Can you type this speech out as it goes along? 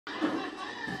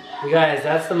You guys,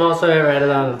 that's the most I've ever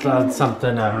edited on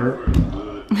something ever.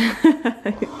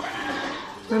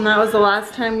 And that was the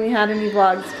last time we had any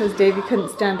vlogs because Davey couldn't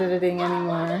stand editing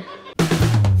anymore.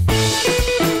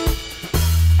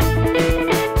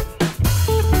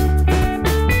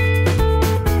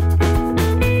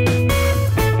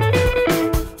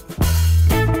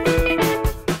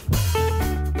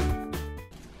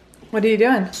 What are you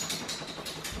doing?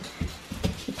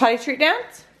 The potty treat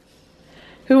dance?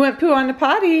 Who went poo on the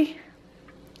potty?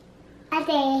 I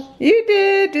did. You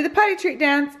did. Do the potty treat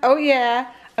dance. Oh yeah.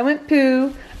 I went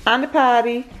poo on the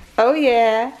potty. Oh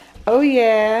yeah. Oh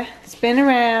yeah. Spin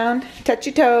around. Touch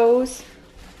your toes.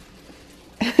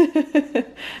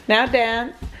 Now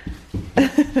dance.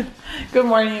 Good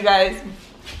morning, you guys.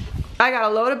 I got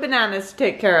a load of bananas to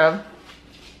take care of.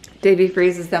 Davey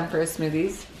freezes them for his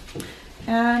smoothies.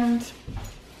 And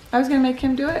I was gonna make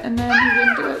him do it and then he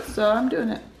didn't do it, so I'm doing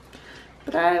it.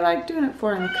 But I like doing it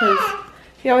for him because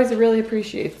he always really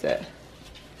appreciates it.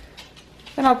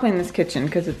 Then I'll clean this kitchen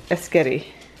because it's sketty.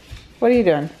 What are you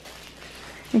doing?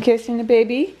 You kissing the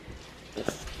baby?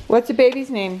 What's the baby's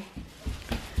name?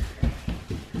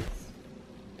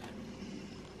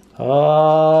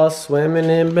 Oh, swimming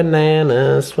in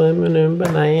bananas, swimming in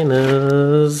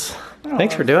bananas.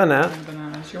 Thanks for doing that.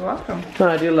 You're welcome. Oh,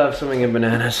 I do love swimming in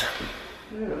bananas.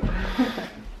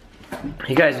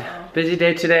 You guys, busy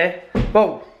day today?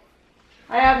 Whoa!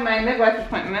 I have my midwife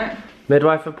appointment.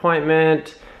 Midwife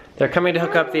appointment. They're coming to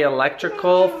hook up the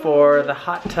electrical for the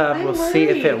hot tub. We'll see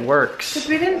if it works. Because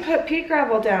we didn't put pea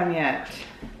gravel down yet.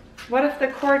 What if the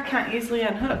cord can't easily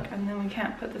unhook and then we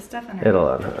can't put the stuff in it?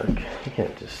 It'll unhook. You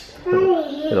can't just...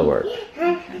 It'll work.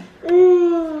 Okay.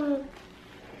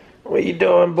 What you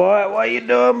doing, boy? What you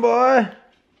doing, boy?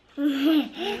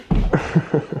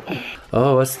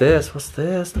 Oh, what's this? What's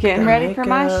this? Look Getting ready for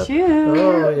my shoot.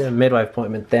 Oh, yeah. Midwife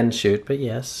appointment, then shoot, but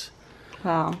yes.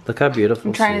 Wow. Look how beautiful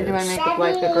I'm trying she to do my is. makeup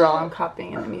like the girl I'm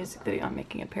copying in the music video. I'm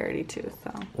making a parody too,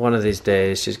 so. One of these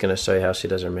days, she's going to show you how she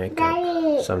does her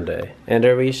makeup. Someday.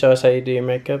 Andrew, will you show us how you do your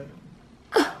makeup?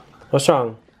 What's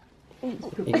wrong? You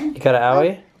got an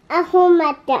owie? I hold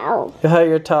my toe. You hurt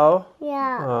your toe?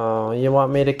 Yeah. Oh, you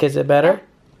want me to kiss it better?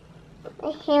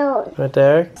 I held. Right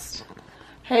there?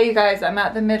 Hey you guys, I'm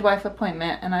at the midwife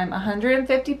appointment and I'm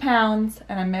 150 pounds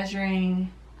and I'm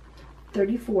measuring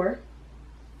 34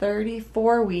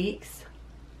 weeks.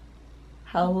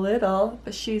 How little,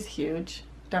 but she's huge.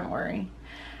 Don't worry.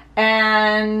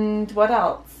 And what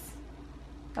else?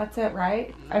 That's it,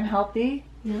 right? I'm healthy.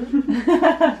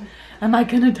 Am I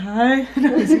gonna die?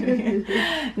 No, I'm just kidding.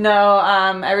 No,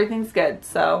 everything's good,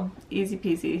 so easy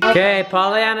peasy. Okay,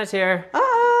 Pollyanna's here.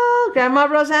 Oh, Grandma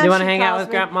Roseanne. You want to hang out with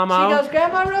Grandmama? She goes,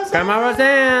 Grandma Roseanne. Grandma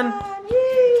Roseanne.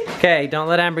 Okay, don't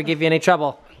let Amber give you any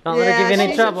trouble. Don't let her give you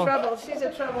any trouble. She's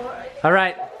a trouble. All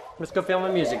right, let's go film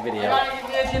a music video. I gotta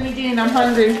give you a Jimmy Dean, I'm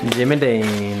hungry. Jimmy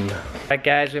Dean. All right,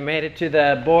 guys, we made it to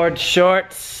the Board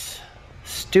Shorts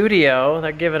studio.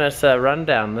 They're giving us a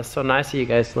rundown. That's so nice of you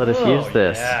guys to let us use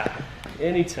this. Yeah,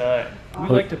 anytime. We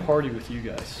like to party with you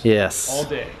guys. Yes. All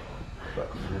day. I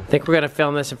think we're gonna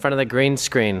film this in front of the green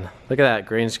screen. Look at that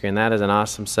green screen. That is an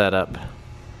awesome setup.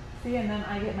 See, and then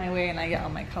I get my way and I get all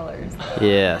my colors.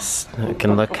 Yes, it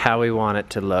can look how we want it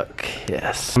to look.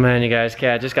 Yes. Oh, man, you guys,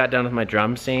 okay, I just got done with my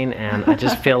drum scene and I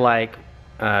just feel like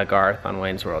Garth on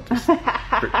Wayne's World. Just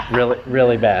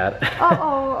really bad.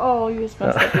 Oh, you just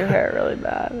messed up your hair really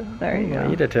bad. There you go.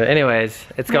 You did too. Anyways,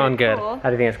 it's going good. Cool. How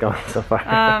do you think it's going so far?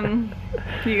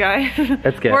 You guys.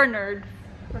 It's good. We're nerds.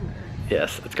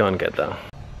 Yes, it's going good though.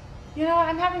 You know,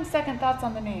 I'm having second thoughts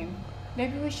on the name.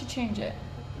 Maybe we should change it.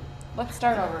 Let's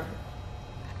start over.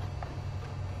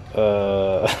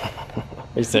 Are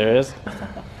you serious?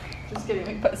 Just kidding,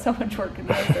 we put so much work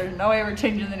into this. There's no way we're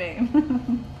changing the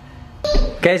name.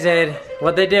 Okay, Zaid,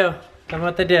 what'd they do? Tell me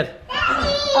what they did.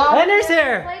 Henry's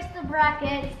here! Place the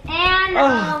brackets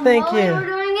and thank while you. we were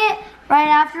doing it, right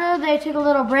after they took a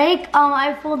little break,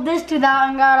 I pulled this tooth out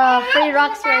and got a free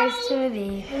Roxbury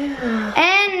smoothie.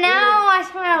 And now I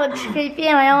swear I look creepy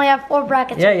and I only have 4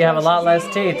 brackets. Yeah, you have a lot less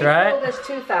teeth, He right? pulled his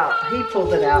tooth out. He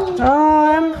pulled it out. Oh,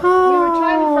 I'm home. We were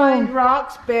trying to find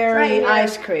Roxbury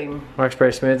ice cream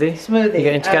Roxbury smoothie? smoothie.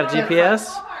 You got a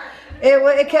GPS?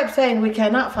 It kept saying we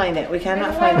cannot find it. We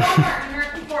cannot find it.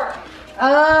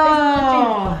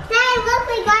 Oh. Hey, look,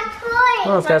 we got toys.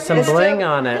 Oh, it's got some bling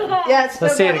on it. Yeah, it's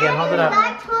Let's see it still again. Hold it We up.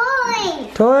 got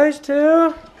toys. Toys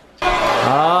too?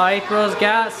 Oh, April's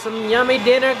got some yummy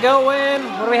dinner going.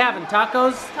 What are we having?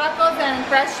 Tacos? Tacos and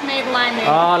fresh made limeade.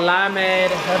 Oh,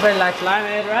 limeade. Everybody likes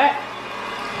limeade, right?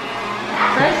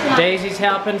 Fresh lime. Daisy's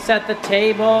helping set the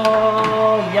table.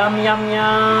 Yum, yum,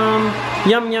 yum.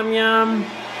 Yum, yum, yum.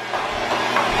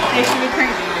 Hey, should we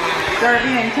prank Darby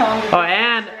and tell him to Oh,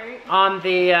 and on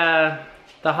the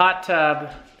hot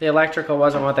tub, the electrical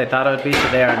wasn't what they thought it would be, so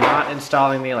they are not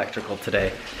installing the electrical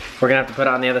today. We're gonna have to put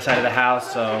it on the other side of the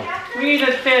house, so we need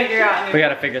to figure out. we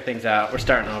gotta figure things out. We're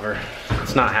starting over.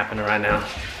 It's not happening right now.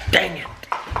 Dang it.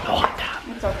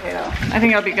 It's okay though. I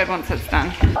think it'll be good once it's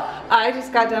done. I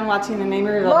just got done watching the name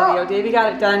reveal video. Davey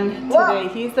got it done today.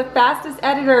 He's the fastest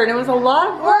editor and it was a lot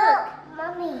of work.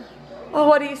 Mommy. Oh,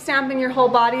 what are you stamping your whole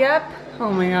body up?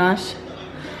 Oh my gosh.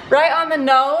 Right on the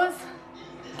nose?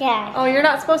 Yeah. Oh, you're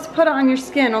not supposed to put it on your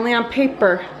skin, only on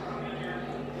paper.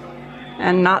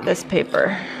 And not this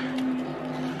paper.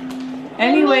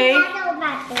 Anyway,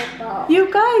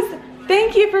 you guys,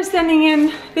 thank you for sending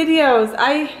in videos.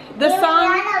 The song,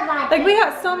 like we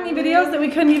have so many videos that we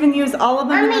couldn't even use all of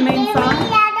them in the main song.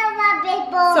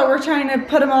 So we're trying to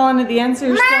put them all into the end so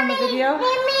you're still in the video.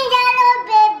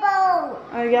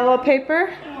 A yellow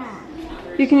paper? Yeah.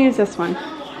 You can use this one.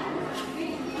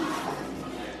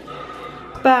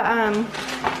 But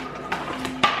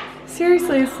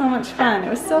seriously, it's so much fun. It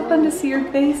was so fun to see your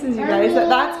faces, you guys.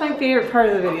 That's my favorite part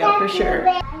of the video for sure.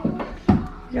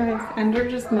 You guys, Ender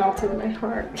just melted my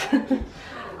heart.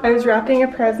 I was wrapping a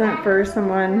present for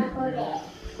someone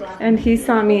and he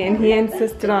saw me and he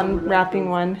insisted on wrapping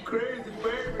one.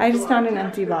 I just found an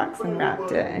empty box and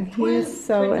wrapped it and he is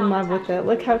so in love with it.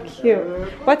 Look how cute.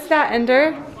 What's that,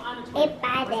 Ender? A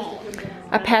present.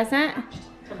 A present?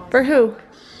 For who?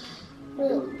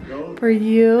 Me. For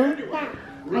you? Yeah.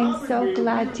 I'm so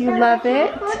glad you love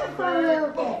it.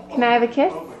 Can I have a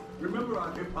kiss?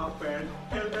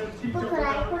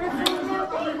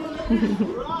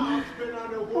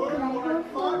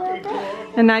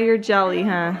 And now you're jelly,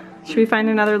 huh? Should we find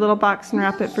another little box and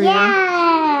wrap it for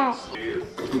Yeah.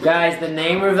 You guys, the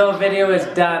name reveal video is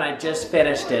done. I just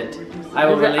finished it. I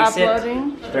will Is it release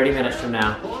uploading? it 30 minutes from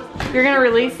now. you? You're gonna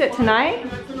release it tonight?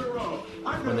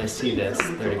 When they see this,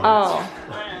 30 minutes. Oh.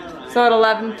 So at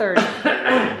 11:30.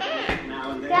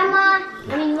 Grandma,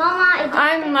 Mama,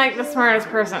 I'm like the smartest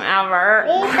person ever.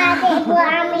 it's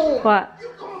Mommy. What?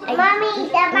 Mommy,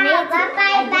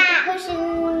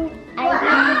 cushion.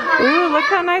 Ooh, look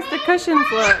how nice the cushions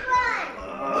look.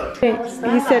 Thanks.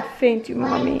 He said, thank you,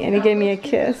 Mommy, and he gave me a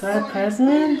kiss. Is that a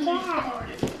present? Yeah.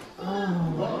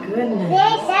 Oh, goodness.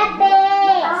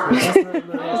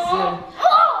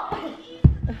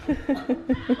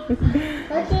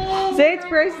 Zayd's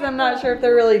braces, I'm not sure if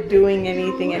they're really doing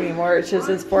anything anymore. It's just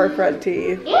his forefront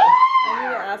teeth. I need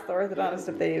to ask the orthodontist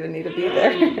if they even need to be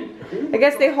there. I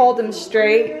guess they hold them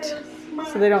straight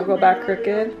so they don't go back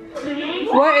crooked.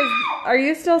 Are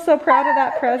you still so proud of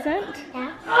that present?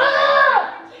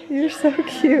 Yeah. You're so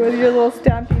cute with your little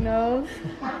stampy nose.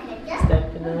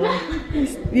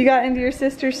 You got into your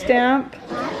sister's stamp?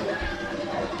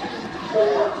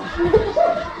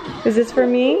 Is this for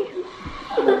me?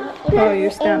 Oh, your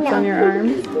stamp's on your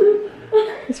arms.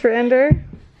 It's for Ender?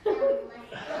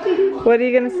 What are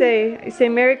you gonna say? You say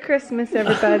Merry Christmas,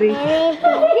 everybody.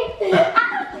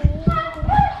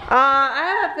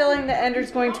 I have a feeling that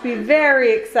Ender's going to be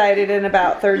very excited in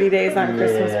about 30 days on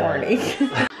Christmas morning.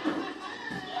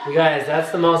 You guys,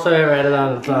 that's the most I've ever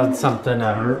edited on something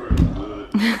ever.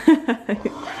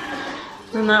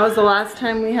 And that was the last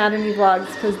time we had any vlogs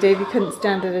because Davey couldn't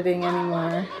stand editing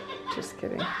anymore. Just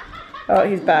kidding. Oh,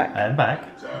 he's back. I'm back.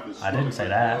 I didn't say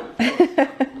that.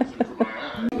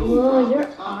 Whoa, your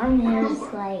arm here is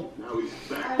like.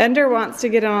 Ender wants to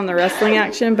get in on the wrestling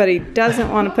action, but he doesn't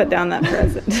want to put down that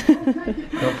present.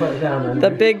 Don't put it down, Ender.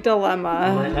 The big You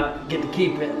dilemma. might not get to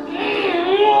keep it.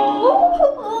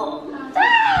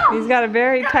 He's got a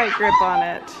very tight grip on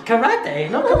it. Karate,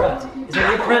 no karate. Is that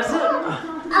your present?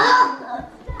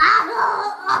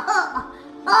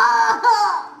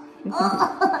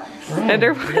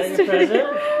 Ender Is wants that to your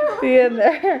present? be in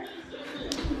there.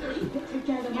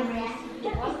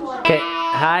 Okay,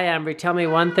 hi Amber, tell me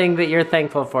one thing that you're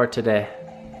thankful for today.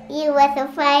 You was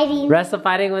fighting. Wrestle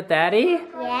fighting with Daddy?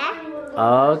 Yeah.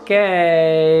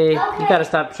 Okay. You gotta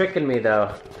stop tricking me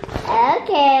though.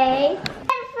 Okay.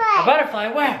 A butterfly,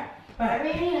 where?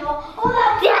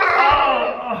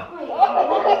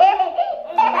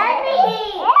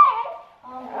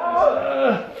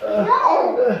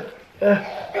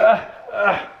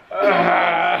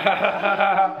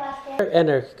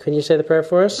 Ender, can you say the prayer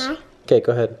for us? Huh? Okay,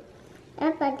 go ahead.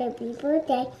 And for the people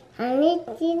that I need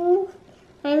to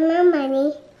and my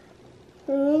money.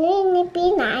 Need to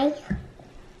be nice.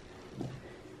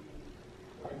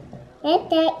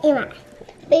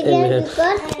 Amen.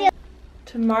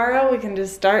 Tomorrow we can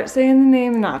just start saying the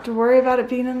name and not to worry about it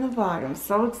being in the vlog. I'm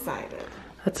so excited.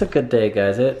 That's a good day,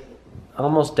 guys.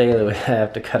 almost daily we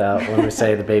have to cut out when we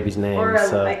say the baby's name. Or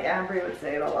so. like Ambry would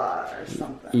say it a lot or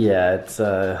something. Yeah, it's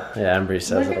Ambry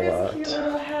says Look it a lot. at this cute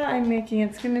little hat I'm making.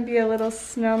 It's gonna be a little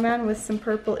snowman with some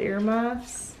purple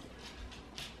earmuffs.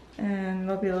 And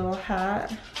there'll be a little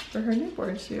hat for her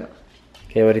newborn shoot.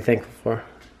 Okay, what are you thankful for?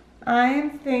 I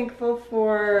am thankful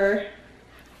for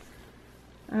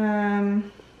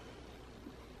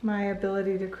my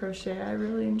ability to crochet. I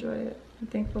really enjoy it. I'm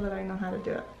thankful that I know how to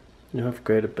do it. You have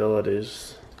great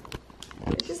abilities.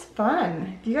 It's just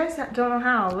fun. If you guys don't know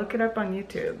how, look it up on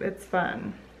YouTube. It's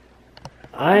fun.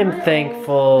 I'm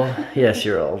thankful. Yes,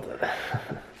 you're old.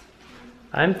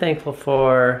 I'm thankful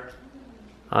for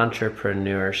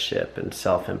entrepreneurship and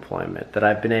self-employment. That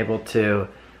I've been able to,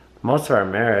 most of our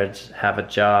marriage, have a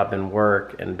job and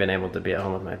work and been able to be at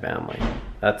home with my family.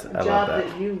 I love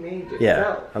that. You made yourself.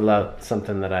 Yeah, I love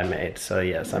something that I made. So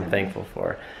yes, I'm thankful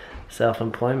for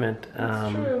self-employment.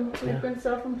 It's true. We've been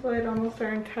self-employed almost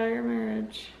our entire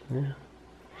marriage. Yeah,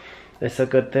 it's a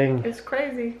good thing. It's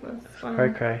crazy. It's fun.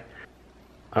 Cry.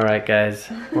 All right, guys,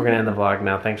 we're gonna end the vlog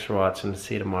now. Thanks for watching.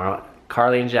 See you tomorrow.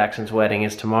 Carly and Jackson's wedding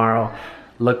is tomorrow.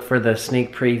 Look for the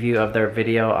sneak preview of their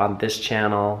video on this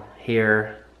channel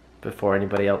here before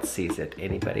anybody else sees it.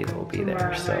 Anybody will be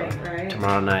there. So right?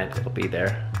 tomorrow night it'll be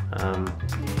there.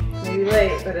 Maybe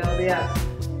late, but it'll be up.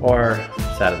 Or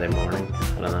Saturday morning.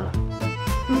 I don't know.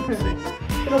 We'll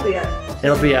see. It'll be up.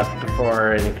 It'll be up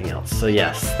before anything else. So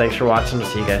yes, thanks for watching. We'll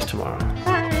see you guys tomorrow.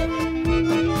 Bye.